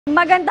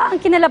Maganda ang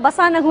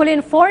kinalabasan ng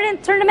huling foreign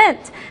tournament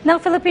ng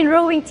Philippine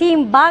rowing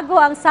team bago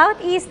ang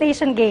Southeast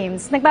Asian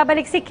Games.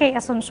 Nagbabalik si Kay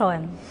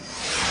Asuncion.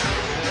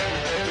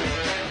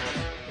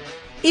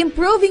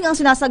 Improving ang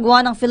sinasagwa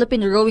ng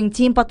Philippine rowing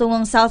team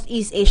patungong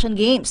Southeast Asian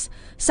Games.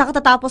 Sa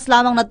katatapos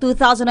lamang na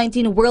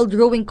 2019 World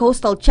Rowing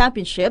Coastal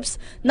Championships,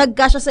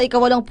 nagkasya sa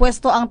ikawalong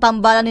pwesto ang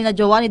tambalan ni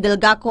Giovanni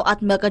Delgaco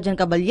at Melka Jan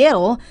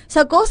Caballero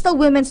sa Coastal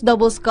Women's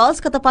Double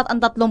Sculls katapat ang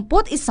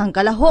 31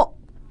 kalahok.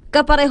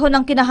 Kapareho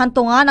ng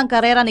kinahantungan ang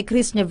karera ni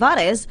Chris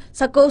Nevares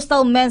sa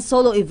Coastal Men's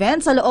Solo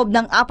Event sa loob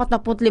ng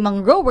 45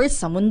 rowers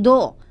sa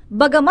mundo.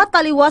 Bagamat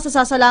taliwa sa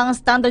sasalangang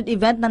standard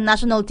event ng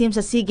national team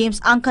sa SEA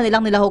Games ang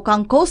kanilang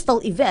nilahukang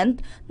coastal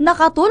event,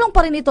 nakatulong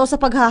pa rin ito sa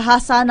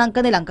paghahasa ng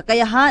kanilang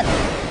kakayahan.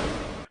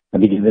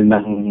 Nabigyan din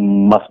ng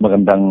mas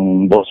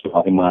magandang boss yung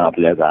aking mga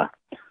atleta.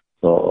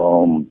 So,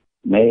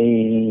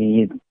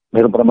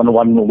 meron pa naman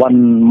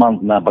one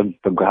month na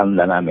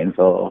pagkahanda namin.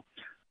 So,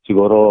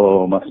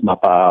 siguro mas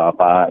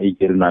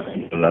mapa-igil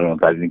namin. Lalo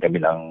na din kami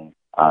ng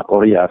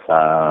Korea sa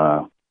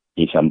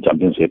Asian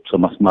Championship.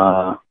 So, mas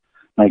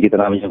nakikita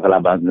namin yung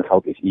kalaban ng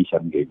Southeast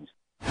Asian Games.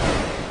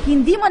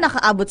 Hindi man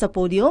nakaabot sa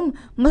podium,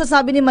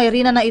 masasabi ni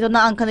Mayrina na ito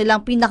na ang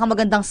kanilang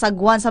pinakamagandang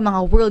sagwan sa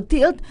mga World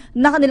Tilt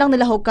na kanilang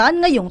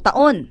nilahukan ngayong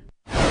taon.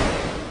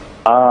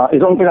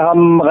 Itong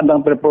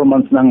pinakamagandang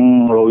performance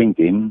ng rowing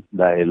team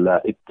dahil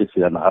ito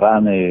sila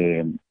nakaraan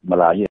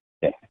malayo.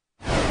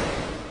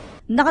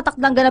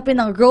 Nakatakdang ganapin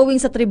ng rowing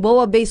sa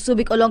Triboa Bay,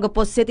 Subic,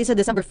 Olongapo City sa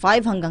December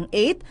 5 hanggang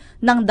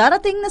 8 ng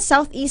darating na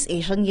Southeast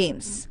Asian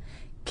Games.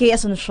 Kay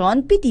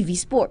Asuncion, PTV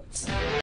Sports.